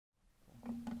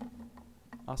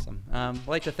Awesome. I'd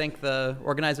like to thank the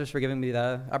organizers for giving me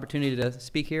the opportunity to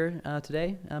speak here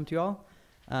today to you all.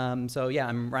 So yeah,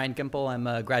 I'm Ryan Gimple. I'm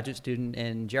a graduate student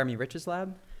in Jeremy Rich's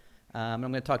lab. I'm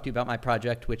going to talk to you about my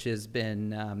project, which has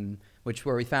been,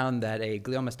 where we found that a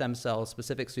glioma stem cell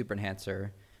specific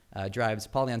superenhancer drives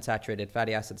polyunsaturated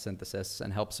fatty acid synthesis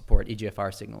and helps support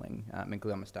EGFR signaling in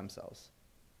glioma stem cells.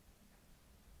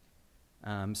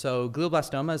 So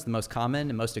glioblastoma is the most common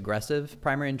and most aggressive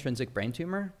primary intrinsic brain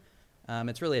tumor.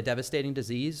 It's really a devastating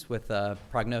disease with a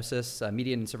prognosis,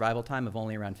 median survival time of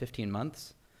only around 15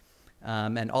 months.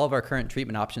 And all of our current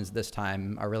treatment options at this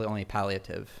time are really only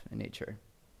palliative in nature.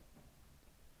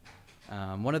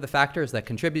 One of the factors that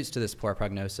contributes to this poor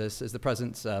prognosis is the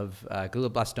presence of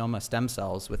glioblastoma stem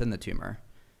cells within the tumor.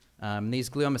 These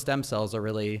glioma stem cells are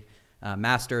really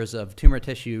masters of tumor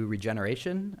tissue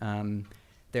regeneration.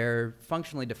 They're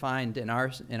functionally defined in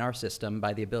our system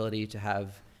by the ability to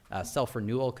have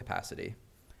self-renewal capacity.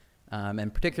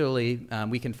 And particularly,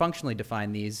 we can functionally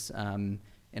define these in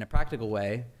a practical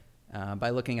way by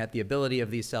looking at the ability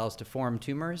of these cells to form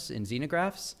tumors in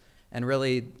xenografts, and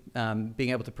really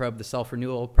being able to probe the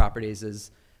self-renewal properties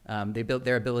is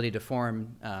their ability to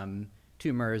form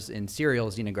tumors in serial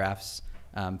xenografts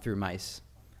through mice.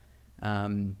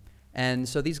 And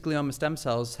so these glioma stem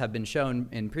cells have been shown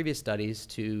in previous studies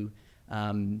to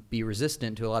be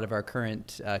resistant to a lot of our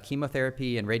current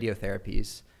chemotherapy and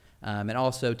radiotherapies, and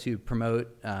also to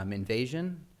promote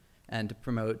invasion and to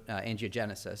promote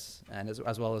angiogenesis, and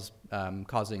as well as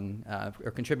causing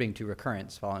or contributing to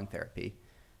recurrence following therapy.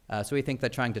 So we think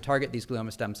that trying to target these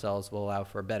glioma stem cells will allow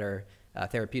for better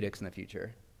therapeutics in the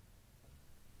future.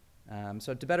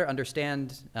 So to better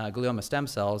understand glioma stem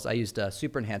cells, I used a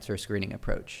superenhancer screening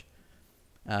approach.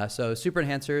 So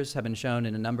superenhancers have been shown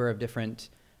in a number of different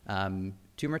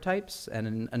tumor types and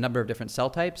in a number of different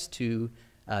cell types to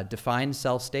define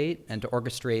cell state and to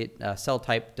orchestrate cell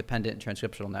type dependent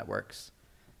transcriptional networks.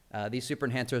 These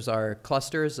superenhancers are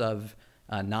clusters of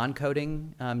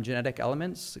non-coding genetic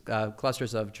elements,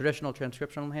 clusters of traditional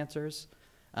transcriptional enhancers.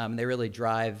 They really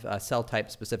drive cell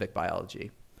type specific biology.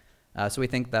 So we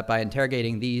think that by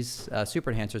interrogating these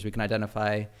superenhancers, we can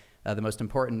identify the most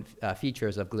important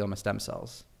features of glioma stem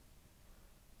cells.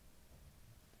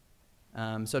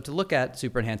 So to look at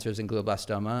superenhancers in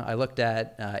glioblastoma, I looked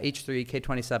at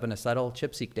H3K27 acetyl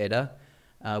ChIP-seq data,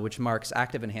 which marks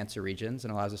active enhancer regions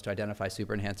and allows us to identify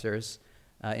superenhancers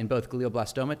in both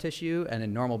glioblastoma tissue and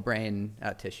in normal brain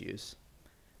tissues.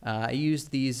 I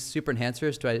used these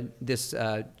superenhancers this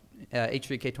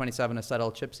H3K27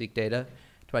 acetyl ChIP-seq data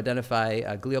to identify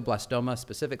glioblastoma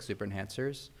specific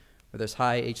superenhancers, where there's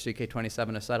high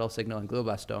H3K27 acetyl signal in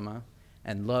glioblastoma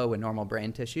and low in normal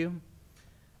brain tissue.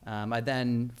 I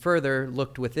then further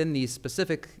looked within these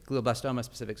specific glioblastoma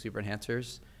specific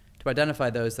superenhancers to identify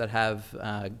those that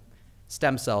have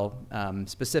stem cell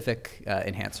specific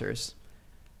enhancers.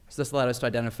 So this allowed us to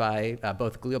identify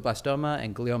both glioblastoma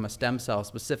and glioma stem cell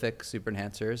specific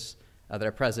superenhancers that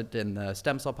are present in the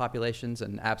stem cell populations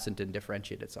and absent in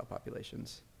differentiated cell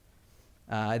populations.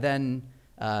 I then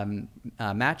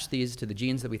matched these to the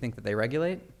genes that we think that they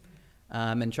regulate,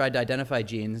 and tried to identify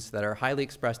genes that are highly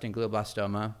expressed in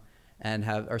glioblastoma and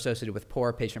are associated with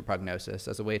poor patient prognosis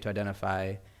as a way to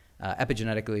identify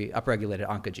epigenetically upregulated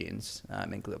oncogenes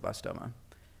in glioblastoma.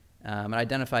 I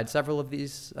identified several of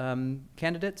these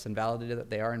candidates and validated that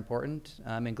they are important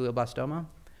in glioblastoma.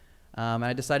 And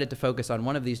I decided to focus on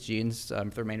one of these genes for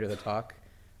the remainder of the talk.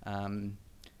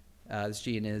 This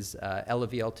gene is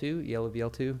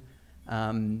ELA-VL2.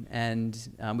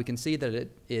 We can see that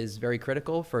it is very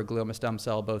critical for glioma stem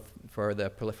cell, both for the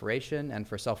proliferation and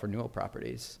for self-renewal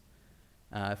properties.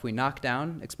 If we knock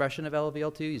down expression of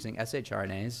ELA-VL2 using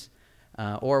shRNAs,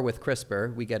 or with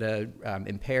CRISPR, we get a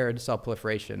impaired cell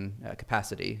proliferation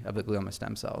capacity of the glioma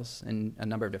stem cells in a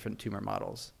number of different tumor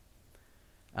models.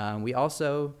 We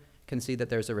also can see that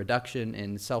there's a reduction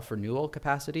in self-renewal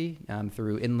capacity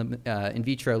through in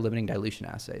vitro limiting dilution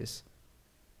assays.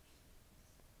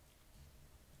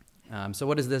 So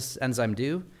what does this enzyme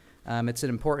do? It's an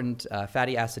important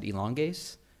fatty acid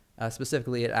elongase.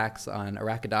 Specifically, it acts on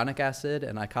arachidonic acid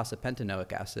and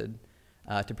eicosapentaenoic acid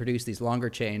to produce these longer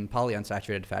chain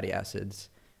polyunsaturated fatty acids,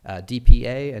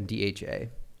 DPA and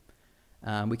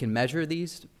DHA. We can measure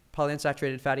these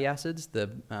polyunsaturated fatty acids, the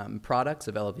products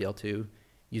of ELA-VL2,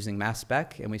 using mass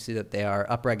spec, and we see that they are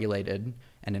upregulated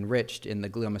and enriched in the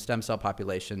glioma stem cell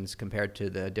populations compared to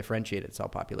the differentiated cell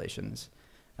populations,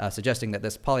 suggesting that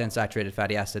this polyunsaturated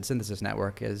fatty acid synthesis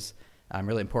network is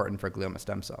really important for glioma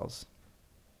stem cells.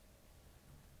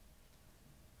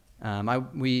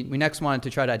 We next wanted to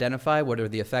try to identify what are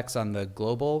the effects on the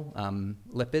global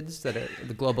lipids,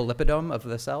 the global lipidome of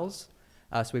the cells.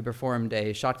 So we performed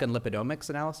a shotgun lipidomics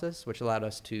analysis, which allowed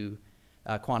us to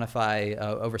quantify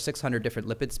over 600 different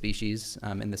lipid species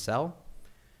in the cell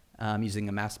using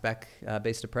a mass spec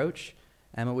based approach.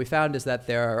 And what we found is that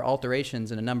there are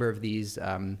alterations in a number of these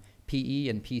PE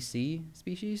and PC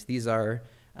species. These are,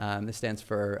 this stands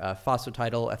for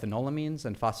phosphatidylethynolamines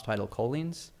and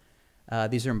phosphatidylcholines.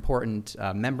 These are important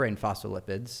membrane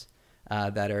phospholipids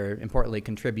that are importantly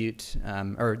contribute,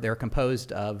 or they're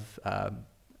composed of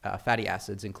fatty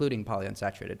acids, including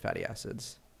polyunsaturated fatty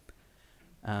acids.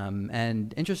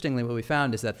 And interestingly, what we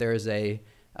found is that there is a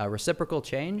reciprocal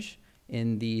change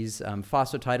in these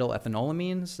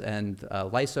phosphatidylethynolamines and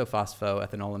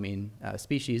lysophosphoethanolamine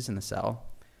species in the cell.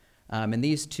 And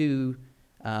these two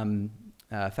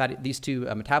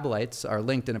metabolites are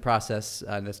linked in a process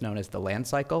that's known as the Land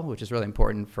cycle, which is really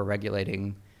important for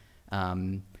regulating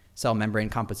cell membrane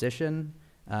composition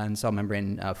and cell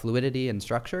membrane fluidity and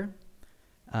structure.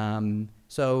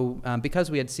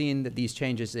 Because we had seen that these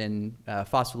changes in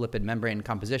phospholipid membrane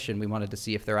composition, we wanted to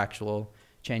see if there are actual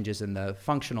changes in the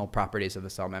functional properties of the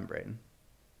cell membrane.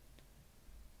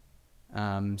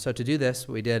 So to do this,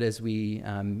 what we did is we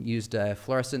used a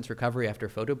fluorescence recovery after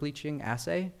photobleaching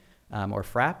assay, or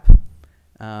FRAP.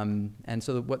 And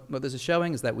so what this is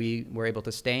showing is that we were able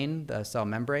to stain the cell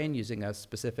membrane using a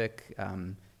specific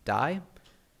dye,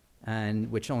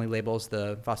 and which only labels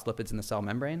the phospholipids in the cell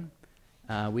membrane.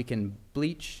 We can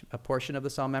bleach a portion of the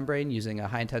cell membrane using a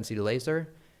high-intensity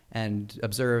laser and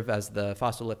observe as the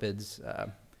phospholipids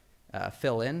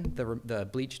fill in the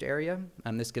bleached area.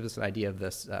 And this gives us an idea of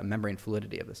this membrane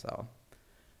fluidity of the cell.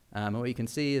 And what you can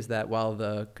see is that while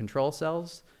the control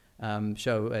cells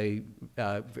show a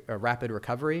rapid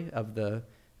recovery of the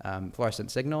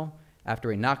fluorescent signal, after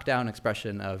we knock down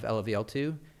expression of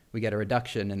LVL2, we get a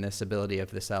reduction in this ability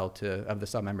of the cell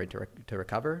membrane to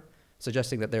recover,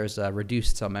 suggesting that there's a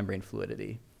reduced cell membrane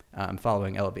fluidity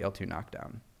following LVL2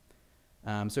 knockdown.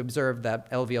 So observe that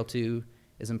LVL2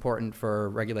 is important for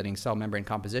regulating cell membrane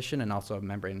composition and also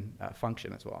membrane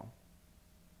function as well.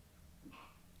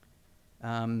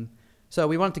 So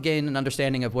we wanted to gain an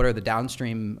understanding of what are the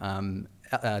downstream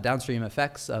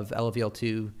effects of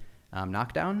LVL2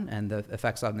 knockdown and the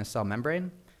effects on the cell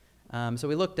membrane. So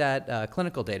we looked at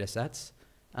clinical data sets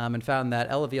and found that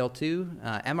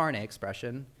LVL2 mRNA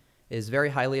expression is very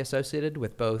highly associated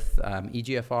with both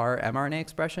EGFR mRNA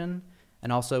expression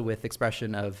and also with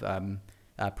expression of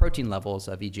protein levels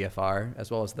of EGFR,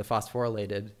 as well as the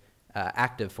phosphorylated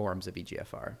active forms of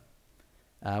EGFR.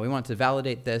 We want to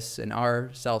validate this in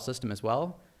our cell system as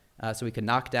well, so we can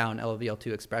knock down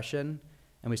LVL2 expression,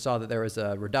 and we saw that there was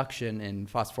a reduction in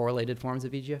phosphorylated forms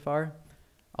of EGFR,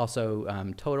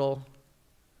 also total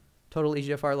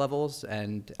EGFR levels,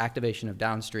 and activation of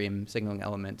downstream signaling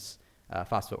elements,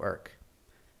 phospho-ERK.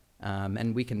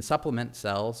 And we can supplement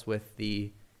cells with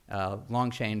the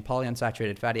long-chain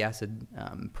polyunsaturated fatty acid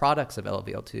products of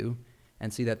LVL2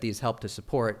 and see that these help to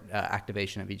support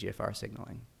activation of EGFR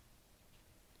signaling.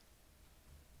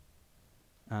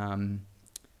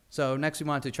 So next we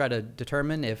wanted to try to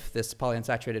determine if this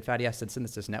polyunsaturated fatty acid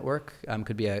synthesis network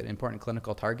could be an important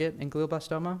clinical target in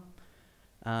glioblastoma.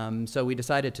 So we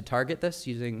decided to target this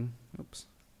using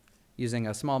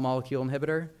a small molecule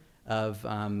inhibitor of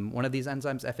one of these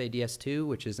enzymes, FADS2,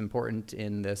 which is important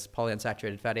in this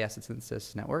polyunsaturated fatty acid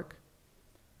synthesis network.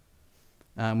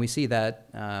 We see that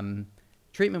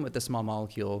treatment with the small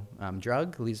molecule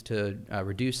drug leads to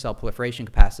reduced cell proliferation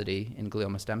capacity in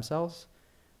glioma stem cells.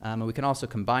 And we can also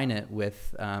combine it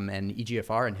with an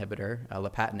EGFR inhibitor,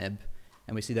 lapatinib,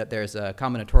 and we see that there's a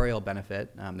combinatorial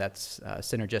benefit that's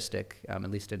synergistic,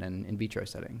 at least in an in vitro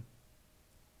setting.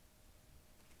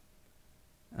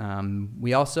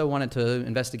 We also wanted to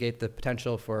investigate the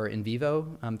potential for in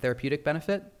vivo therapeutic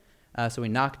benefit. So we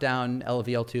knocked down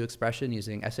LVL2 expression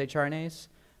using shRNAs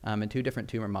in 2 different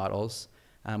tumor models.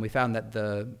 We found that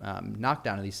the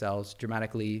knockdown of these cells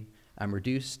dramatically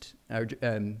reduced,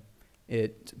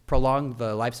 it prolonged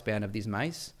the lifespan of these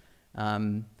mice.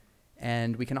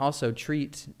 And we can also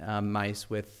treat mice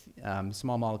with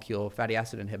small molecule fatty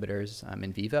acid inhibitors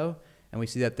in vivo. And we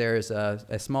see that there's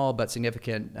a small but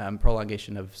significant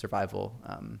prolongation of survival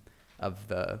of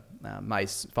the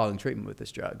mice following treatment with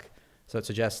this drug. So it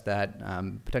suggests that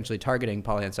potentially targeting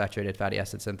polyunsaturated fatty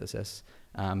acid synthesis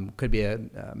could be a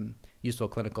useful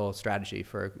clinical strategy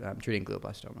for treating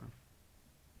glioblastoma.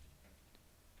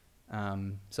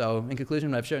 So in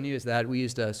conclusion, what I've shown you is that we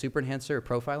used a super-enhancer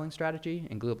profiling strategy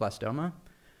in glioblastoma.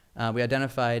 We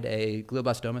identified a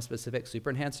glioblastoma-specific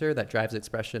super-enhancer that drives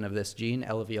expression of this gene,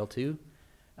 LVL2.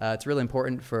 It's really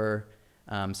important for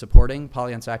supporting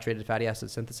polyunsaturated fatty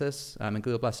acid synthesis in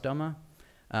glioblastoma.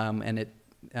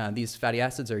 These fatty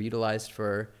acids are utilized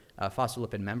for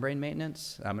phospholipid membrane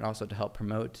maintenance and also to help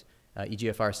promote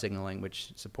EGFR signaling,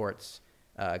 which supports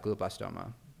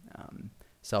glioblastoma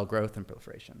cell growth and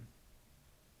proliferation.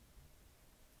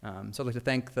 So I'd like to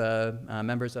thank the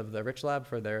members of the Rich Lab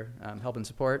for their help and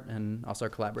support, and also our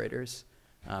collaborators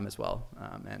as well.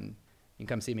 And you can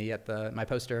come see me at my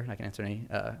poster, and I can answer any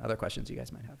other questions you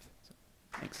guys might have. So,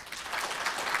 thanks.